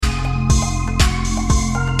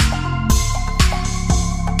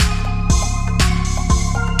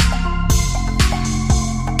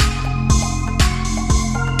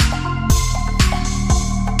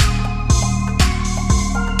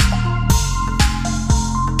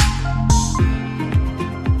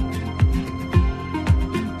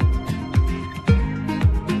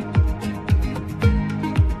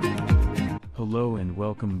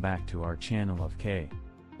to our channel of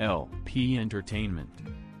KLP Entertainment.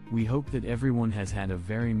 We hope that everyone has had a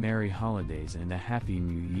very merry holidays and a happy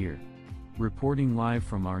new year. Reporting live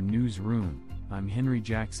from our newsroom, I'm Henry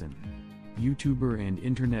Jackson. YouTuber and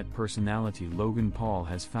internet personality Logan Paul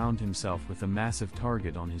has found himself with a massive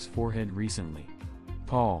target on his forehead recently.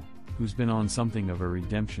 Paul, who's been on something of a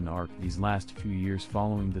redemption arc these last few years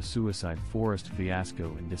following the Suicide Forest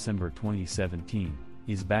fiasco in December 2017,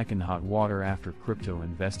 is back in hot water after crypto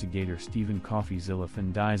investigator Stephen CoffeeZilla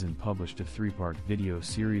Van Dyzen published a three-part video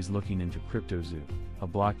series looking into CryptoZoo, a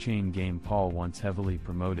blockchain game Paul once heavily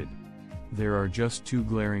promoted. There are just two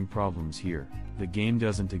glaring problems here: the game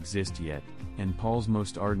doesn't exist yet, and Paul's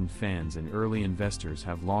most ardent fans and early investors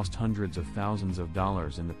have lost hundreds of thousands of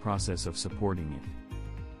dollars in the process of supporting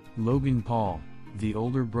it. Logan Paul, the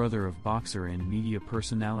older brother of boxer and media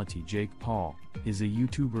personality Jake Paul, is a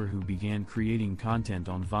YouTuber who began creating content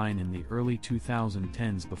on Vine in the early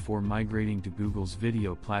 2010s before migrating to Google's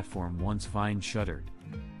video platform once Vine shuttered.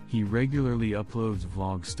 He regularly uploads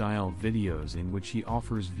vlog-style videos in which he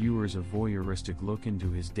offers viewers a voyeuristic look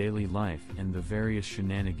into his daily life and the various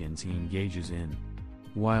shenanigans he engages in.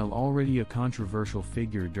 While already a controversial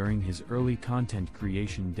figure during his early content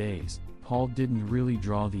creation days, Paul didn't really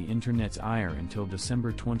draw the internet's ire until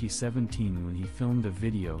December 2017 when he filmed a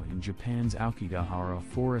video in Japan's Aokigahara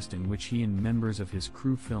forest in which he and members of his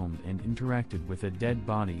crew filmed and interacted with a dead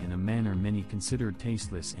body in a manner many considered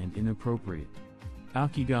tasteless and inappropriate.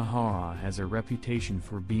 Aokigahara has a reputation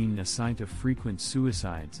for being a site of frequent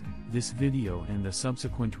suicides. This video and the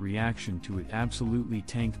subsequent reaction to it absolutely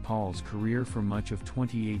tanked Paul's career for much of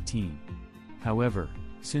 2018. However,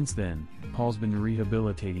 since then, Paul's been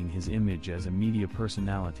rehabilitating his image as a media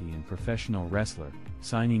personality and professional wrestler,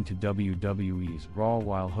 signing to WWE's Raw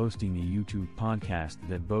while hosting a YouTube podcast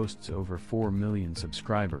that boasts over 4 million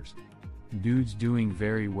subscribers. Dude's doing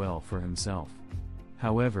very well for himself.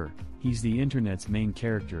 However, he's the internet's main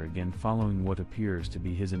character again following what appears to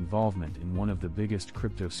be his involvement in one of the biggest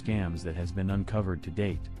crypto scams that has been uncovered to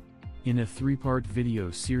date. In a three-part video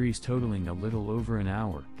series totaling a little over an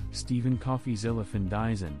hour, Stephen CoffeeZilla Van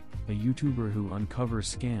Dyzen, a YouTuber who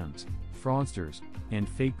uncovers scams, fraudsters, and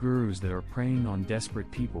fake gurus that are preying on desperate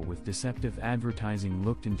people with deceptive advertising,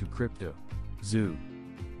 looked into CryptoZoo.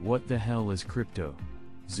 What the hell is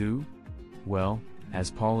CryptoZoo? Well,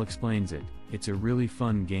 as Paul explains it, it's a really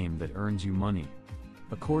fun game that earns you money.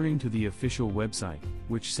 According to the official website,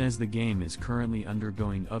 which says the game is currently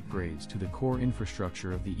undergoing upgrades to the core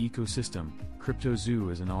infrastructure of the ecosystem,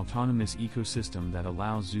 CryptoZoo is an autonomous ecosystem that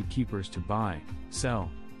allows zookeepers to buy,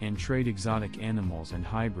 sell, and trade exotic animals and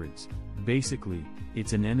hybrids. Basically,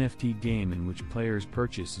 it's an NFT game in which players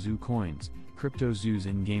purchase zoo coins, CryptoZoo's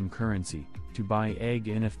in-game currency, to buy egg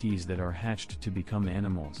NFTs that are hatched to become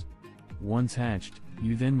animals. Once hatched,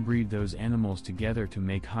 you then breed those animals together to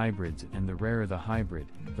make hybrids, and the rarer the hybrid,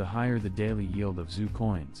 the higher the daily yield of zoo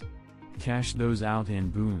coins. Cash those out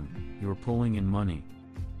and boom, you're pulling in money.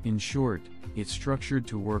 In short, it's structured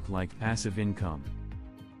to work like passive income.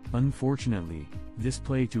 Unfortunately, this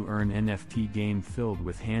play-to-earn NFT game filled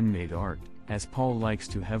with handmade art, as Paul likes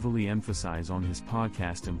to heavily emphasize on his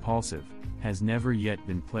podcast Impulsive, has never yet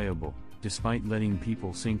been playable, despite letting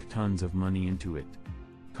people sink tons of money into it.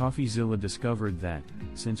 CoffeeZilla discovered that,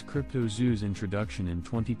 since CryptoZoo's introduction in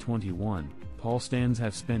 2021, Paul stans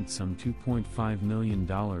have spent some $2.5 million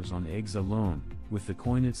on eggs alone, with the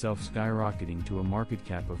coin itself skyrocketing to a market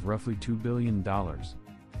cap of roughly $2 billion.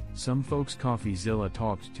 Some folks CoffeeZilla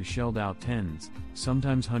talked to shelled out tens,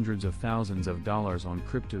 sometimes hundreds of thousands of dollars on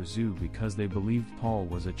CryptoZoo because they believed Paul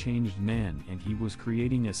was a changed man and he was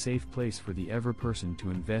creating a safe place for the ever person to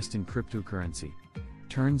invest in cryptocurrency.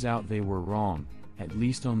 Turns out they were wrong, at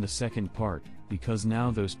least on the second part, because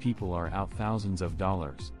now those people are out thousands of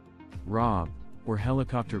dollars. Rob, or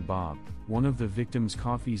Helicopter Bob, one of the victims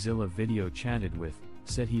CoffeeZilla video chatted with,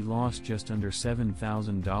 said he lost just under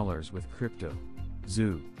 $7,000 with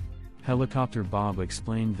CryptoZoo. Helicopter Bob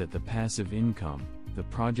explained that the passive income, the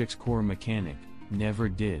project's core mechanic, never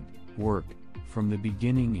did work from the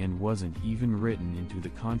beginning and wasn't even written into the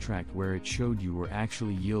contract where it showed you were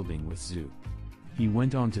actually yielding with Zoo. He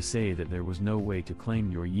went on to say that there was no way to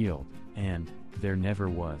claim your yield, and there never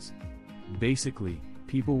was. Basically,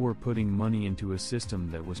 people were putting money into a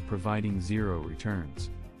system that was providing zero returns.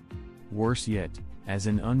 Worse yet, as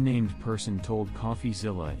an unnamed person told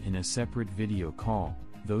CoffeeZilla in a separate video call,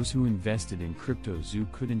 those who invested in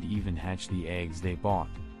CryptoZoo couldn't even hatch the eggs they bought.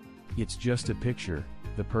 It's just a picture,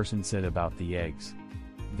 the person said about the eggs.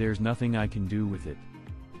 There's nothing I can do with it.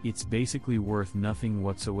 It's basically worth nothing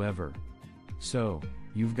whatsoever. So,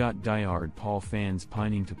 You've got diehard Paul fans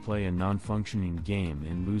pining to play a non-functioning game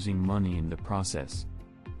and losing money in the process.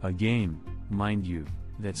 A game, mind you,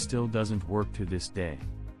 that still doesn't work to this day.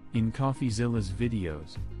 In CoffeeZilla's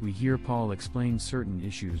videos, we hear Paul explain certain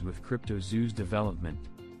issues with CryptoZoo's development.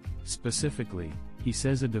 Specifically, he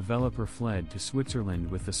says a developer fled to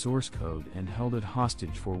Switzerland with the source code and held it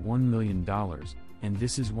hostage for $1 million, and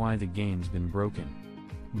this is why the game's been broken.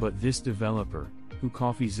 But this developer, who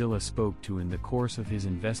CoffeeZilla spoke to in the course of his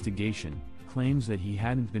investigation, claims that he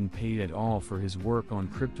hadn't been paid at all for his work on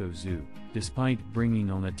CryptoZoo, despite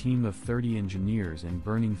bringing on a team of 30 engineers and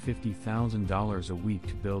burning $50,000 a week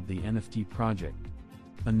to build the NFT project.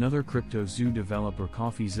 Another CryptoZoo developer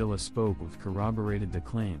CoffeeZilla spoke with corroborated the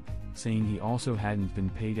claim, saying he also hadn't been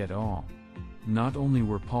paid at all. Not only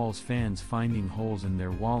were Paul's fans finding holes in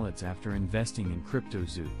their wallets after investing in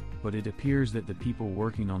CryptoZoo, but it appears that the people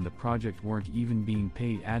working on the project weren't even being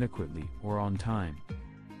paid adequately or on time.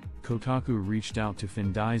 Kotaku reached out to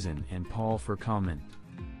Findyson and Paul for comment.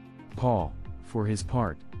 Paul, for his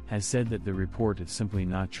part, has said that the report is simply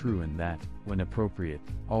not true and that, when appropriate,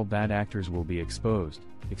 all bad actors will be exposed,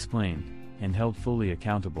 explained, and held fully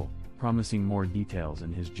accountable, promising more details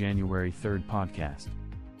in his January 3rd podcast.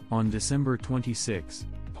 On December 26,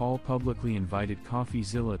 Paul publicly invited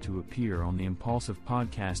CoffeeZilla to appear on the Impulsive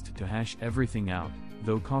podcast to hash everything out,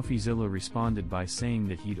 though CoffeeZilla responded by saying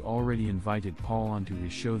that he'd already invited Paul onto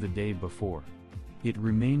his show the day before. It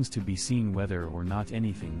remains to be seen whether or not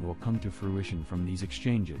anything will come to fruition from these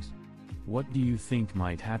exchanges. What do you think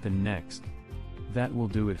might happen next? That will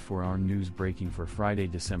do it for our news breaking for Friday,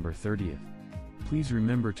 December 30th. Please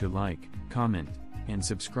remember to like, comment, and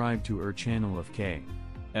subscribe to our channel of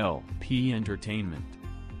KLP Entertainment.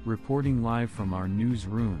 Reporting live from our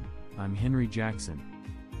newsroom, I'm Henry Jackson.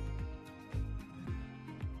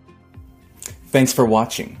 Thanks for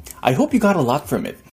watching. I hope you got a lot from it.